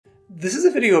This is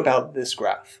a video about this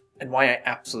graph, and why I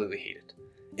absolutely hate it.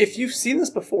 If you've seen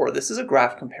this before, this is a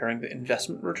graph comparing the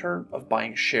investment return of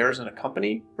buying shares in a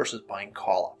company versus buying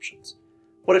call options.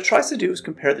 What it tries to do is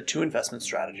compare the two investment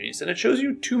strategies, and it shows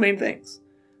you two main things.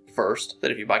 First, that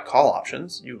if you buy call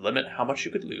options, you limit how much you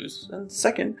could lose, and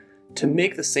second, to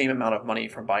make the same amount of money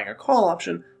from buying a call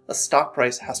option, a stock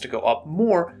price has to go up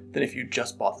more than if you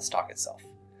just bought the stock itself.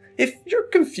 If you're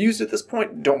confused at this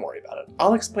point, don't worry about it.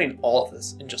 I'll explain all of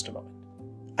this in just a moment.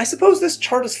 I suppose this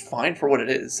chart is fine for what it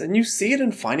is, and you see it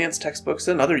in finance textbooks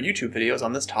and other YouTube videos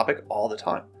on this topic all the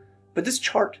time. But this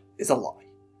chart is a lie.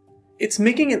 It's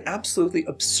making an absolutely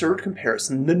absurd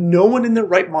comparison that no one in their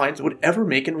right minds would ever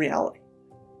make in reality.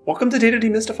 Welcome to Data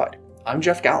Demystified. I'm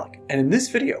Jeff Galak, and in this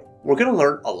video, we're going to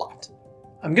learn a lot.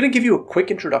 I'm going to give you a quick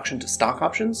introduction to stock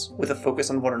options with a focus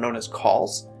on what are known as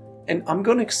calls, and I'm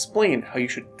going to explain how you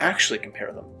should actually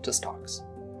compare them to stocks.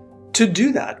 To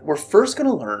do that, we're first going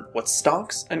to learn what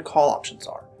stocks and call options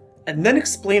are, and then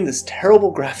explain this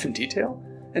terrible graph in detail,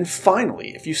 and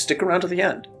finally, if you stick around to the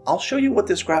end, I'll show you what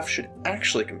this graph should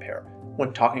actually compare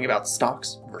when talking about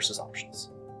stocks versus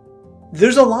options.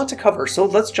 There's a lot to cover, so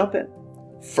let's jump in.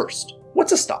 First,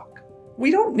 what's a stock? We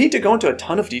don't need to go into a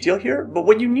ton of detail here, but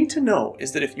what you need to know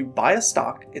is that if you buy a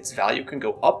stock, its value can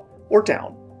go up or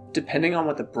down, depending on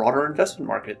what the broader investment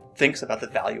market thinks about the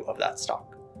value of that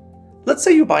stock. Let's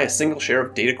say you buy a single share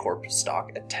of Data Corp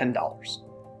stock at $10.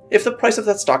 If the price of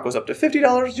that stock goes up to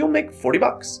 $50, you'll make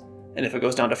 $40, and if it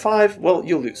goes down to $5, well,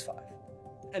 you'll lose $5.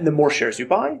 And the more shares you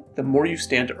buy, the more you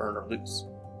stand to earn or lose.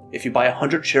 If you buy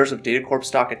 100 shares of Data Corp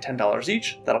stock at $10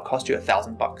 each, that'll cost you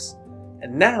 $1,000.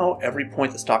 And now, every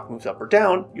point the stock moves up or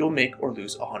down, you'll make or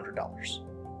lose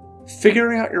 $100.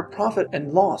 Figuring out your profit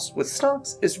and loss with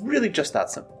stocks is really just that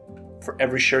simple. For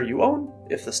every share you own,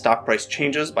 if the stock price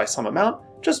changes by some amount,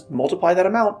 just multiply that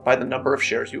amount by the number of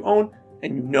shares you own,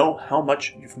 and you know how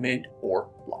much you've made or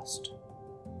lost.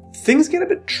 Things get a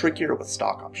bit trickier with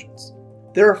stock options.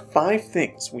 There are 5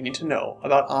 things we need to know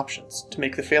about options to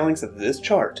make the failings of this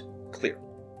chart clear.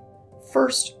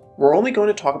 First, we're only going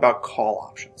to talk about call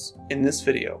options in this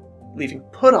video, leaving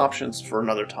put options for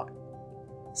another time.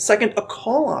 Second, a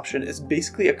call option is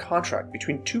basically a contract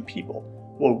between two people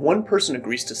where one person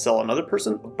agrees to sell another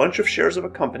person a bunch of shares of a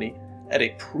company at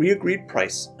a pre-agreed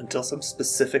price until some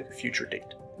specific future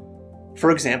date.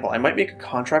 For example, I might make a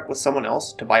contract with someone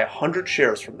else to buy 100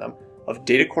 shares from them of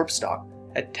Data Corp stock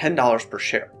at $10 per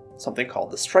share, something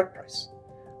called the strike price.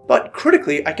 But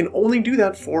critically, I can only do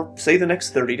that for, say, the next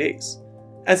 30 days.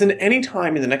 As in any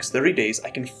time in the next 30 days,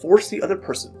 I can force the other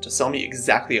person to sell me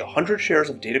exactly 100 shares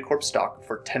of Data Corp stock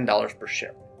for $10 per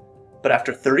share. But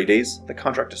after 30 days, the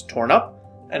contract is torn up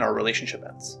and our relationship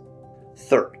ends.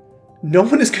 Third, no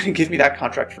one is going to give me that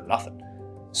contract for nothing.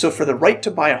 So for the right to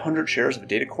buy 100 shares of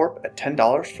Data Corp at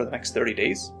 $10 for the next 30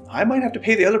 days, I might have to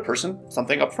pay the other person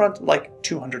something upfront like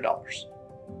 $200.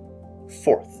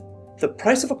 Fourth, the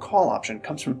price of a call option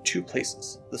comes from 2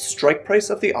 places: the strike price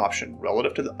of the option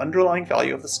relative to the underlying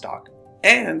value of the stock,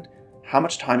 and how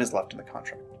much time is left in the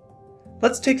contract.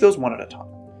 Let's take those one at a time.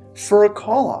 For a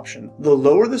call option, the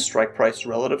lower the strike price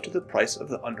relative to the price of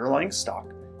the underlying stock,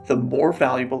 the more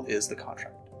valuable is the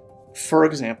contract. For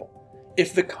example,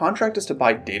 if the contract is to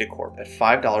buy Data Corp at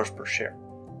 $5 per share,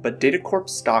 but Data Corp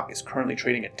stock is currently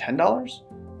trading at $10,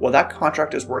 well, that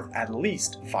contract is worth at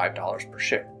least $5 per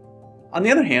share. On the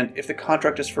other hand, if the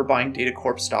contract is for buying Data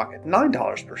Corp stock at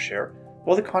 $9 per share,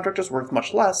 well, the contract is worth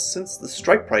much less since the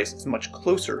strike price is much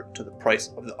closer to the price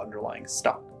of the underlying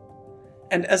stock.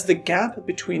 And as the gap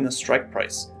between the strike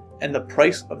price and the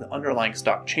price of the underlying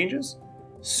stock changes,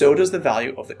 so does the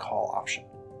value of the call option.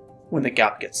 When the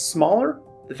gap gets smaller,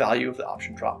 the value of the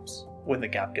option drops. When the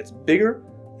gap gets bigger,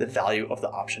 the value of the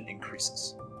option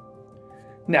increases.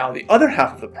 Now, the other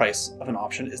half of the price of an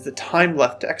option is the time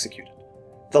left to execute it.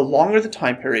 The longer the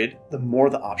time period, the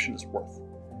more the option is worth.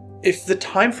 If the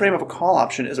time frame of a call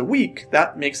option is a week,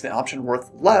 that makes the option worth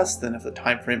less than if the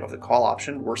time frame of the call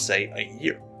option were, say, a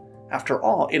year. After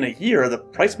all, in a year, the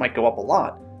price might go up a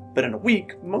lot, but in a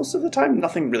week, most of the time,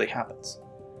 nothing really happens.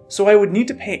 So I would need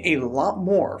to pay a lot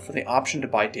more for the option to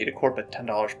buy Data Corp at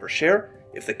 $10 per share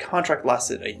if the contract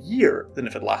lasted a year than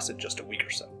if it lasted just a week or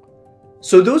so.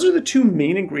 So those are the 2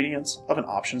 main ingredients of an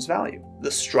option's value: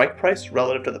 the strike price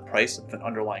relative to the price of an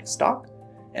underlying stock,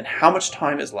 and how much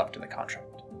time is left in the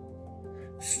contract.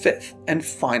 Fifth, and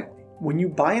finally, when you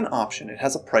buy an option, it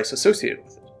has a price associated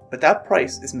with it, but that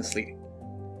price is misleading.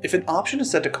 If an option is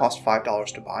said to cost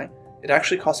 $5 to buy, it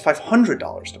actually costs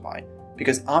 $500 to buy,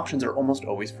 because options are almost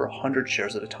always for 100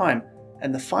 shares at a time,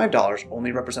 and the $5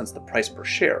 only represents the price per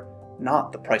share,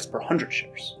 not the price per 100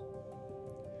 shares.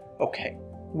 Okay,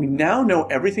 We now know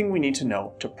everything we need to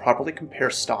know to properly compare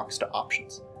stocks to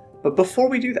options. But before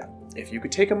we do that, if you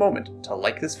could take a moment to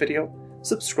like this video,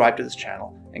 subscribe to this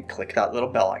channel, and click that little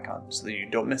bell icon so that you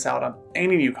don't miss out on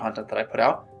any new content that I put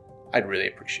out, I'd really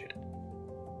appreciate it.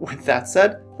 With that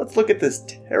said, let's look at this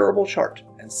terrible chart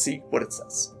and see what it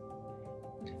says.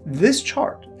 This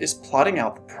chart is plotting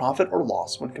out the profit or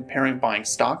loss when comparing buying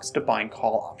stocks to buying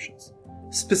call options.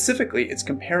 Specifically, it's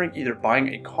comparing either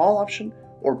buying a call option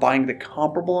or buying the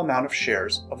comparable amount of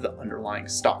shares of the underlying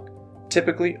stock,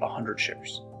 typically 100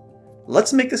 shares.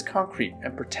 Let's make this concrete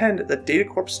and pretend that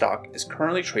DataCorp stock is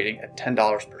currently trading at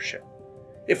 $10 per share.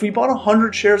 If we bought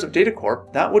 100 shares of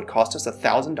DataCorp, that would cost us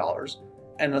 $1,000,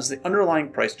 and as the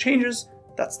underlying price changes,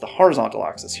 that's the horizontal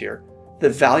axis here, the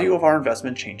value of our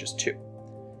investment changes too.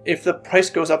 If the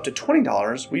price goes up to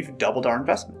 $20, we've doubled our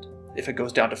investment. If it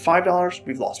goes down to $5,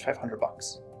 we've lost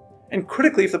 $500. And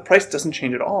critically, if the price doesn't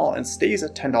change at all and stays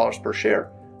at $10 per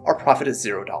share, our profit is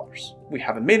 $0. We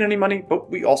haven't made any money,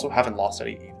 but we also haven't lost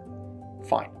any either.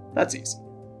 Fine, that's easy.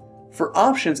 For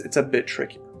options, it's a bit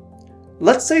trickier.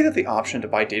 Let's say that the option to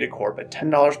buy DataCorp at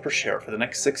 $10 per share for the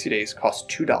next 60 days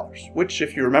costs $2, which,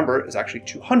 if you remember, is actually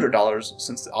 $200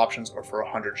 since the options are for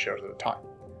 100 shares at a time.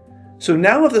 So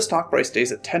now if the stock price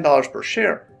stays at $10 per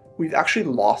share, we've actually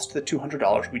lost the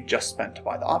 $200 we just spent to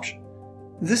buy the option.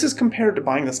 This is compared to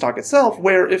buying the stock itself,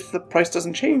 where if the price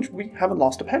doesn't change, we haven't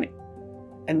lost a penny.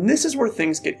 And this is where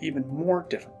things get even more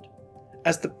different.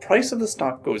 As the price of the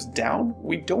stock goes down,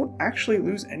 we don't actually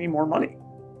lose any more money.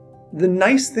 The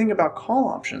nice thing about call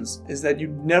options is that you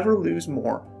never lose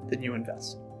more than you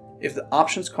invest. If the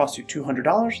options cost you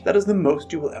 $200, that is the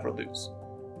most you will ever lose.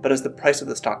 But as the price of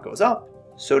the stock goes up,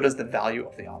 so does the value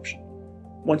of the option.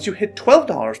 Once you hit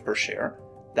 $12 per share,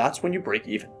 that's when you break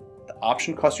even. The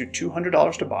option costs you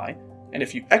 $200 to buy, and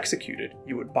if you executed,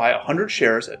 you would buy 100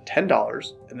 shares at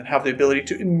 $10 and then have the ability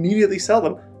to immediately sell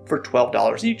them for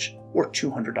 $12 each, or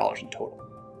 $200 in total.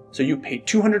 So you paid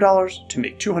 $200 to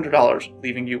make $200,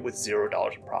 leaving you with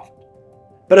 $0 in profit.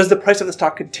 But as the price of the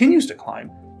stock continues to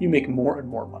climb, you make more and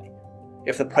more money.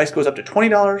 If the price goes up to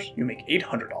 $20, you make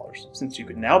 $800, since you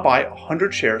could now buy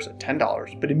 100 shares at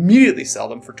 $10, but immediately sell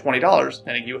them for $20,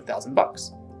 netting you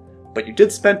 $1,000. But you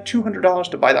did spend $200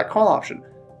 to buy that call option,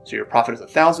 so your profit is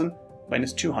 $1,000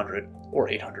 minus $200, or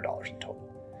 $800 in total.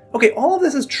 Okay, all of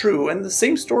this is true, and the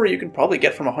same story you can probably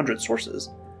get from 100 sources,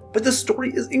 but the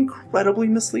story is incredibly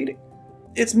misleading.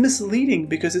 It's misleading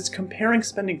because it's comparing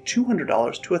spending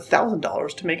 $200 to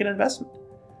 $1,000 to make an investment.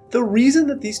 The reason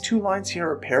that these two lines here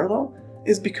are parallel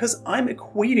is because I'm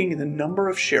equating the number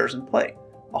of shares in play,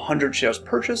 100 shares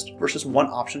purchased versus one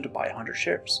option to buy 100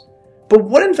 shares. But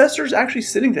what investor is actually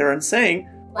sitting there and saying,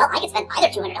 well, I could spend either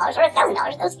 $200 or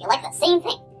 $1,000, those feel like the same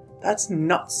thing. That's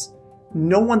nuts.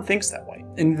 No one thinks that way.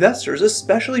 Investors,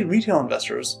 especially retail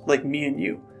investors like me and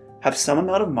you, have some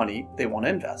amount of money they want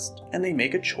to invest, and they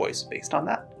make a choice based on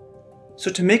that. So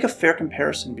to make a fair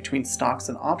comparison between stocks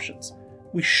and options,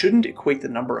 we shouldn't equate the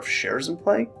number of shares in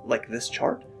play, like this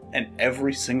chart, and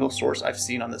every single source I've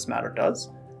seen on this matter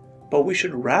does, but we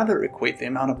should rather equate the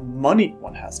amount of money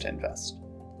one has to invest.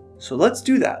 So let's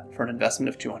do that for an investment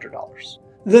of $200.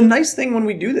 The nice thing when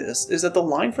we do this is that the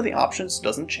line for the options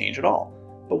doesn't change at all,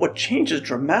 but what changes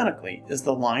dramatically is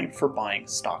the line for buying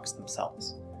stocks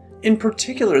themselves. In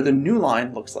particular, the new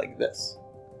line looks like this.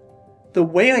 The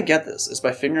way I get this is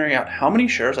by figuring out how many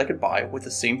shares I could buy with the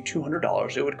same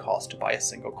 $200 it would cost to buy a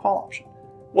single call option.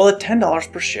 Well, at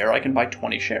 $10 per share, I can buy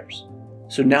 20 shares.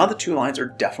 So now the two lines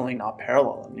are definitely not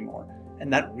parallel anymore,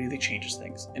 and that really changes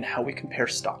things in how we compare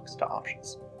stocks to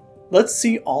options. Let's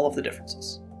see all of the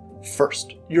differences.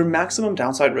 First, your maximum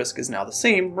downside risk is now the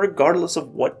same regardless of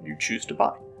what you choose to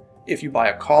buy. If you buy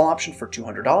a call option for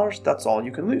 $200, that's all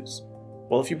you can lose.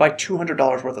 Well, if you buy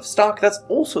 $200 worth of stock, that's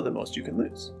also the most you can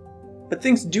lose. But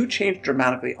things do change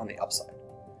dramatically on the upside.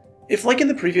 If, like in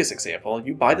the previous example,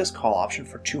 you buy this call option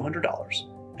for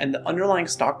 $200 and the underlying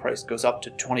stock price goes up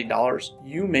to $20,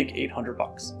 you make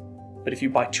 $800. But if you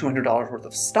buy $200 worth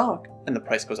of stock and the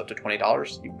price goes up to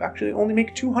 $20, you actually only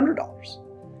make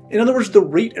 $200. In other words, the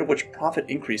rate at which profit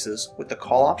increases with the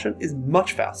call option is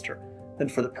much faster than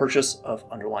for the purchase of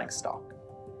underlying stock.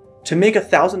 To make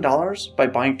 $1,000 by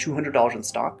buying $200 in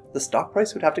stock, the stock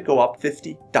price would have to go up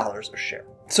 $50 a share.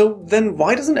 So then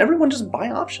why doesn't everyone just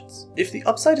buy options? If the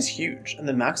upside is huge and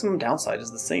the maximum downside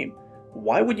is the same,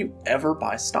 why would you ever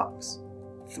buy stocks?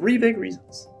 3 big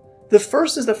reasons. The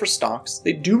first is that for stocks,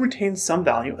 they do retain some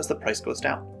value as the price goes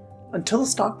down. Until the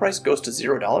stock price goes to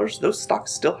 $0, those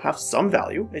stocks still have some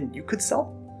value and you could sell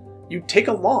them. You'd take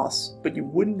a loss, but you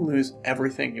wouldn't lose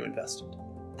everything you invested.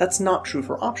 That's not true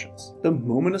for options. The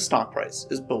moment a stock price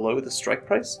is below the strike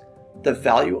price, the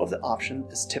value of the option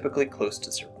is typically close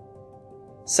to zero.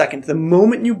 Second, the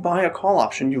moment you buy a call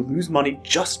option, you lose money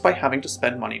just by having to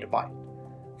spend money to buy it.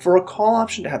 For a call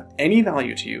option to have any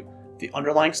value to you, the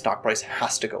underlying stock price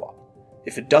has to go up.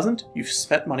 If it doesn't, you've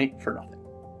spent money for nothing.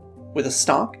 With a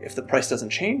stock, if the price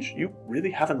doesn't change, you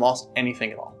really haven't lost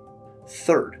anything at all.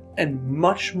 Third, and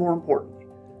much more importantly,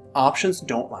 options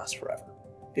don't last forever.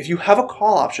 If you have a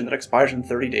call option that expires in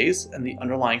 30 days and the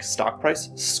underlying stock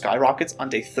price skyrockets on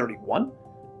day 31,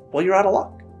 well, you're out of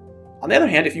luck. On the other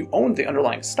hand, if you owned the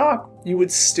underlying stock, you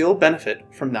would still benefit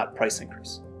from that price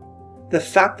increase. The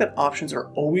fact that options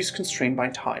are always constrained by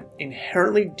time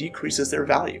inherently decreases their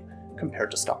value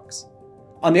compared to stocks.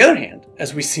 On the other hand,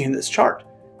 as we see in this chart,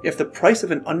 if the price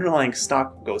of an underlying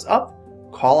stock goes up,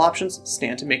 call options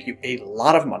stand to make you a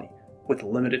lot of money with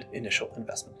limited initial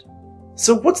investment.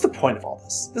 So what's the point of all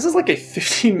this? This is like a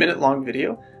 15-minute long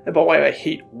video about why I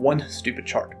hate one stupid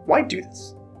chart. Why do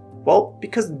this? Well,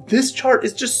 because this chart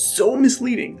is just so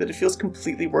misleading that it feels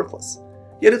completely worthless.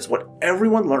 Yet it's what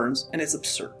everyone learns and it's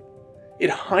absurd. It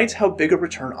hides how big a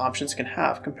return options can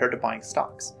have compared to buying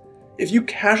stocks. If you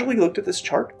casually looked at this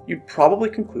chart, you'd probably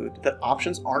conclude that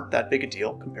options aren't that big a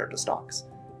deal compared to stocks.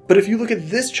 But if you look at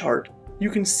this chart, you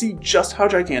can see just how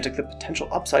gigantic the potential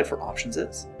upside for options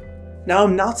is. Now,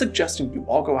 I'm not suggesting you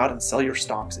all go out and sell your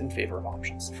stocks in favor of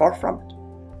options. Far from it.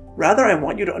 Rather, I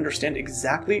want you to understand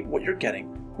exactly what you're getting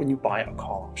when you buy a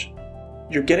call option.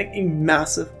 You're getting a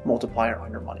massive multiplier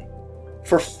on your money.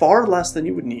 For far less than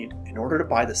you would need in order to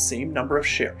buy the same number of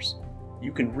shares,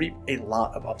 you can reap a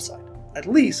lot of upside, at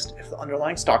least if the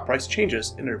underlying stock price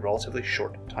changes in a relatively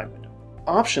short time window.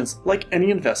 Options, like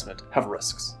any investment, have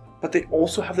risks, but they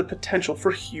also have the potential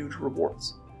for huge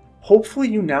rewards. Hopefully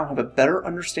you now have a better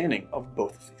understanding of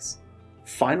both of these.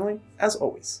 Finally, as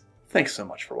always, thanks so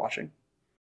much for watching.